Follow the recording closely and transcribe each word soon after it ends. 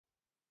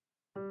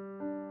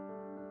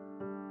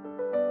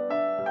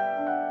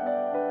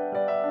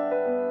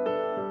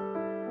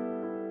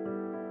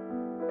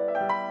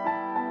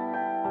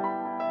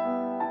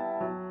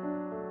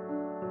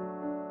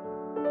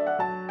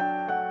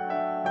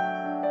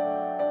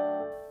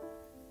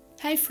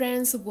Hi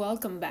friends,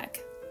 welcome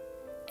back.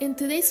 In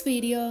today's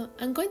video,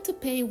 I'm going to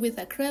paint with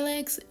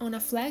acrylics on a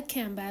flat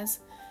canvas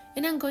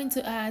and I'm going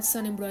to add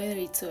some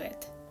embroidery to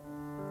it.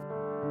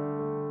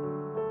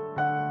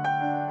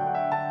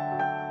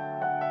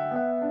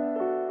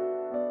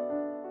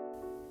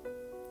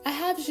 I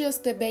have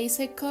just the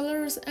basic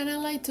colors and I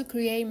like to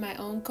create my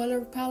own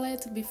color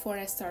palette before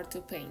I start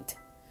to paint.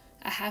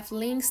 I have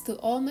links to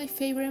all my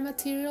favorite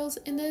materials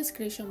in the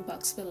description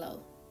box below.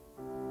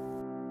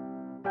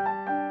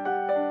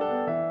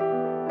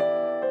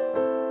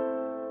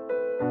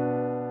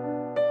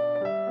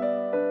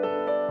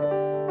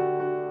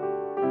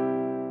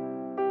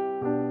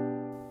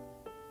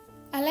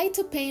 I like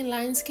to paint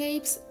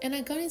landscapes and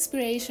I got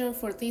inspiration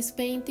for this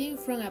painting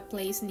from a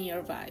place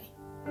nearby.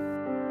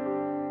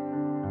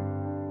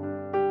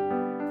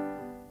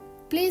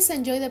 Please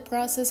enjoy the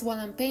process while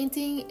I'm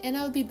painting and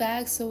I'll be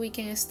back so we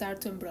can start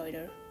to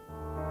embroider.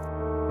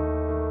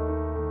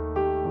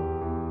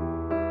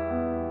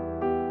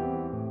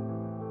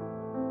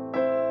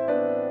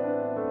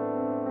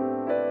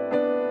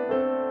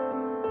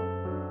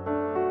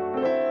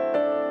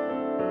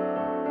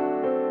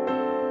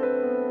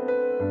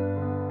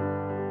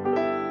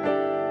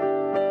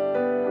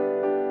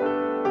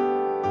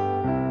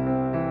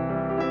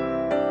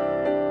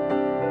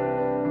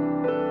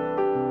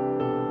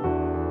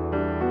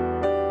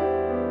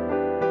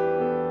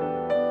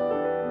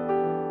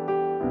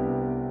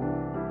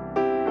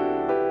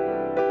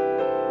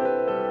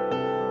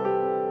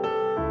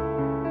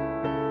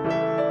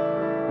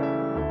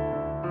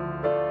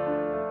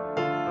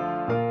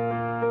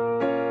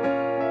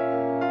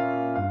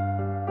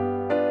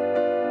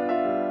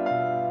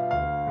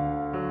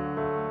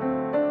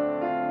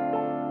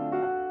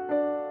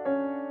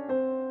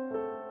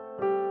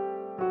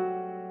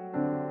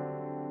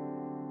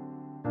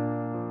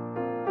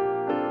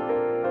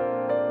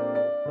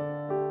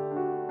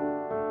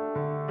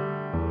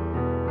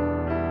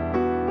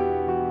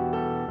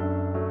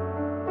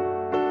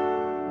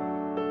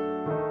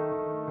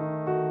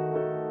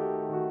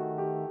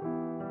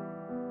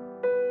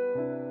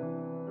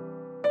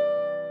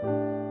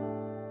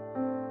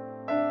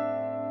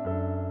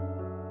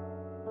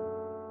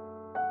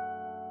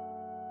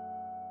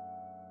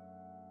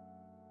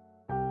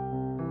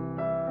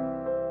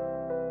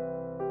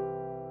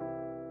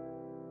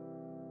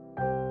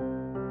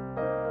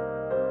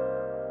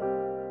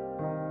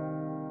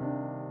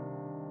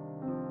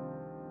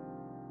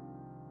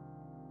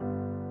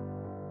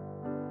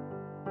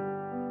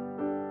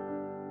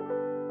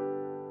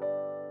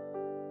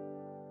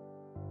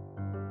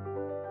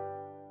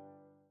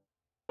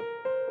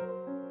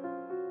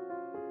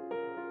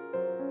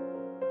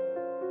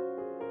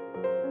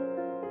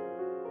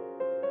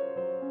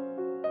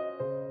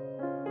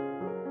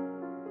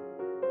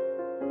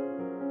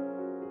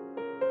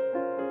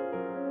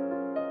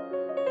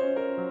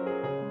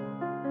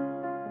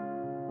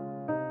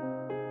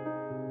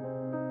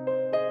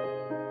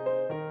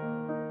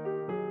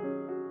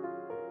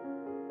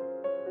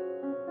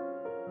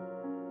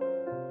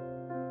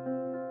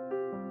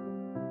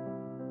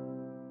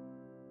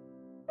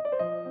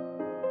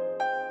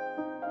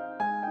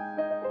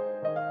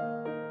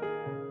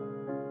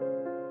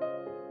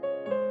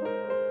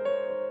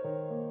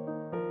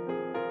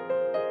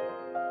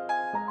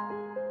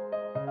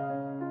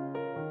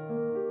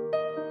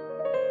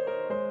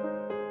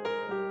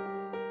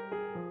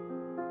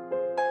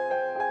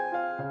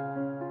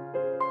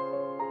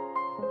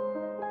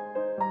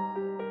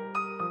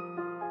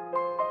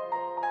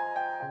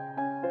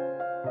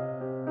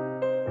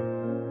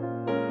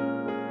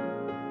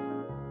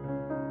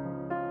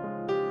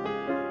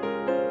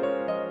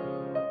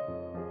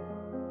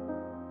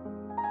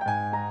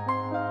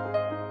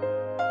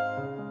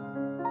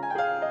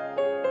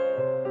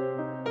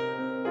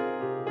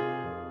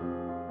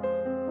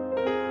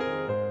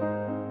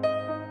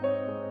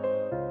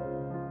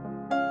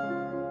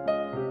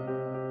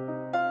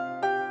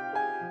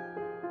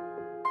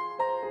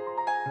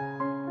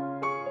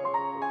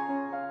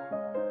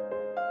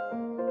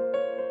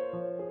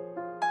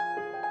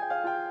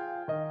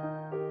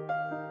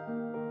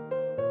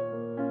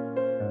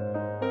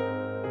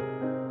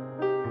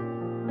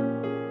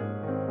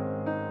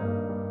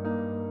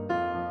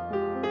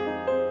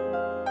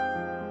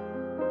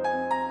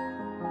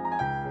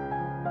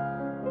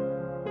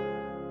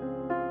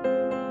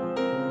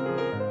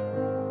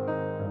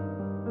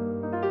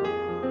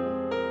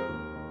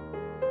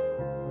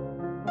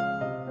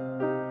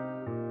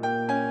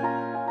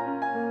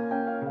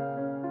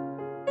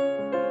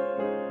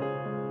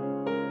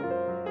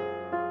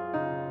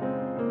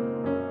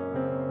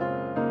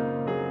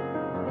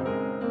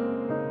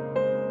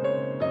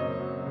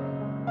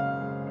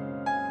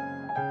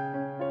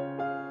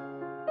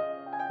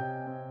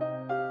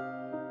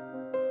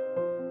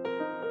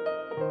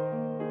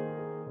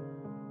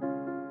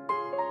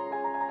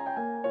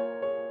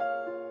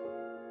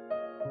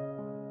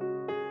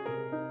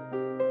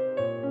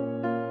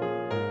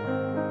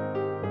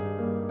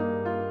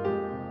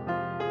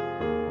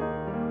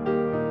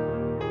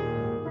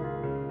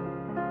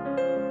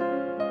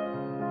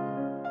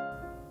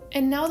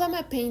 And now that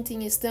my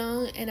painting is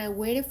done and I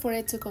waited for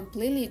it to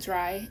completely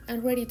dry, I'm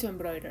ready to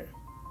embroider.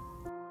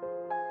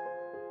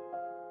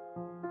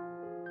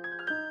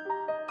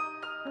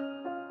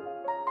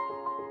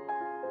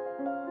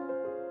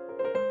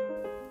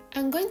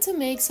 I'm going to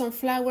make some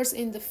flowers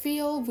in the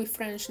field with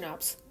French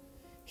knobs.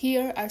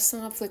 Here are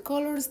some of the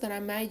colors that I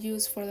might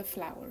use for the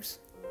flowers.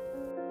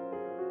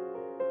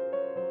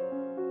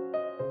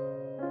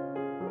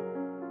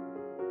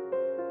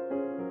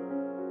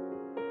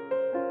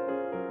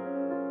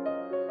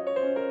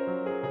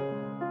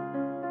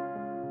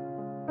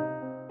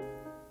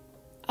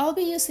 I'll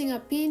be using a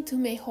pin to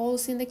make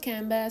holes in the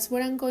canvas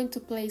where I'm going to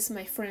place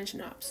my French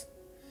knobs.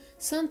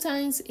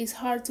 Sometimes it's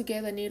hard to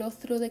get a needle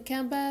through the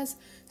canvas,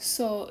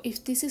 so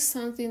if this is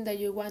something that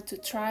you want to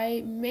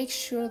try, make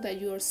sure that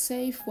you are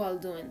safe while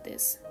doing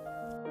this.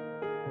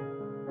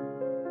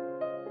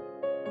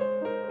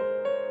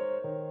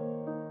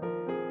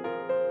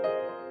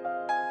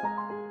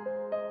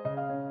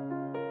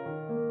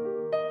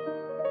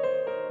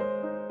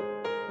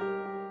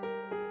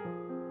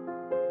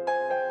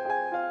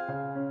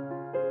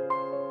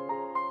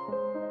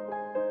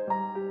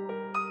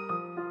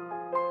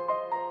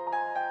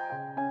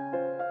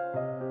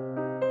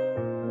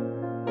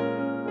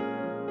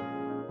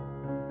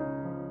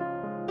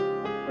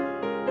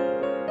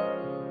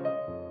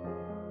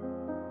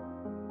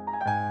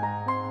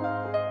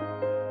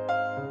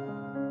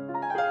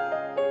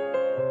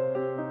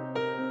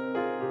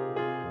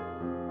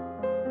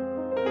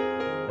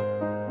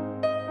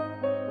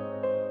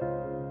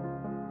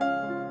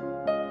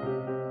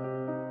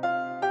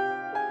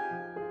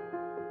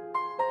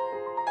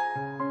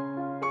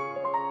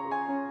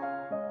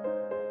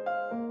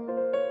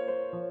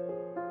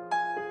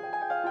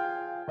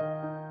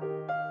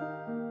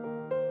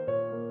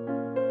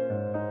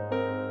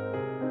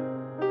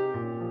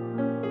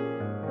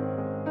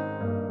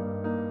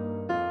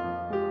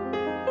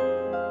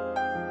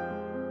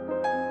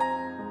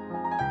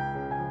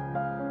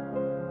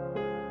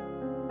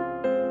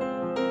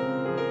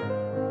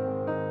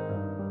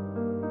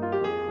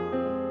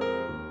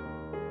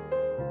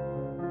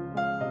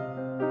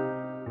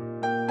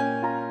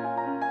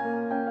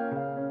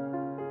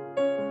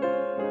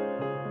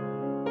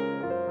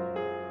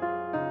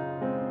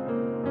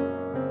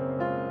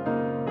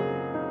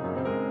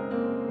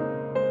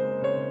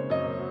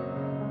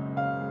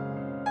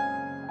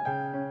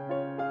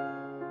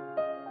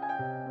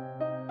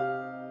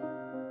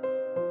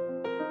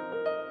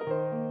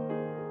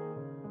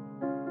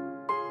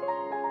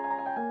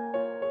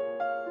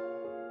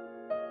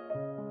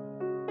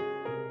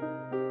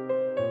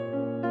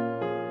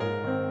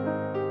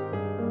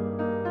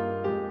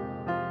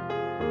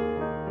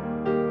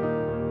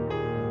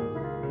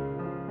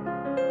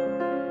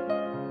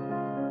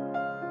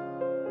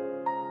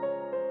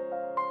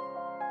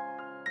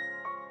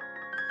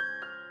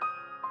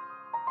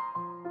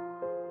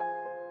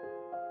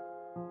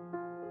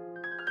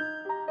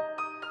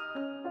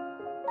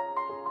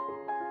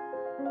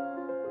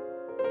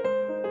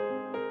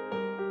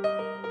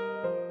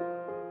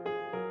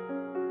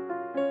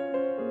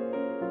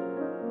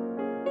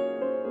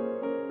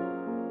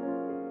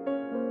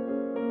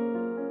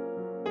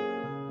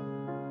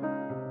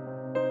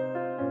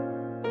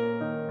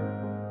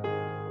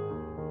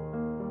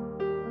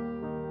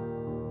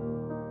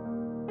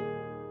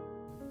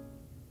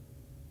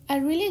 I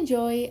really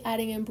enjoy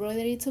adding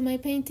embroidery to my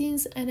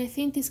paintings and I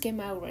think this came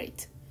out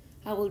great.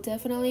 I will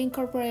definitely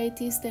incorporate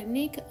this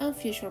technique on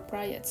future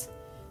projects.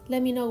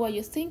 Let me know what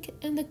you think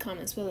in the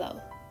comments below.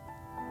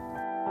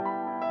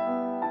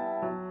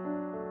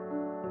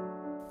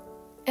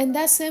 And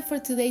that's it for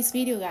today's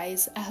video,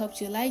 guys. I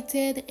hope you liked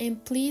it,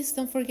 and please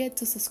don't forget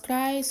to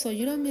subscribe so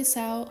you don't miss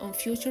out on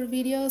future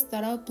videos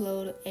that I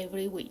upload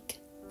every week.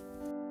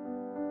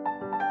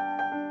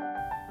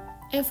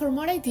 And for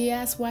more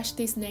ideas, watch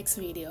this next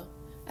video.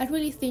 I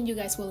really think you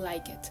guys will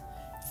like it.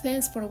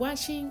 Thanks for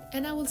watching,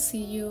 and I will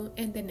see you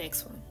in the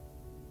next one.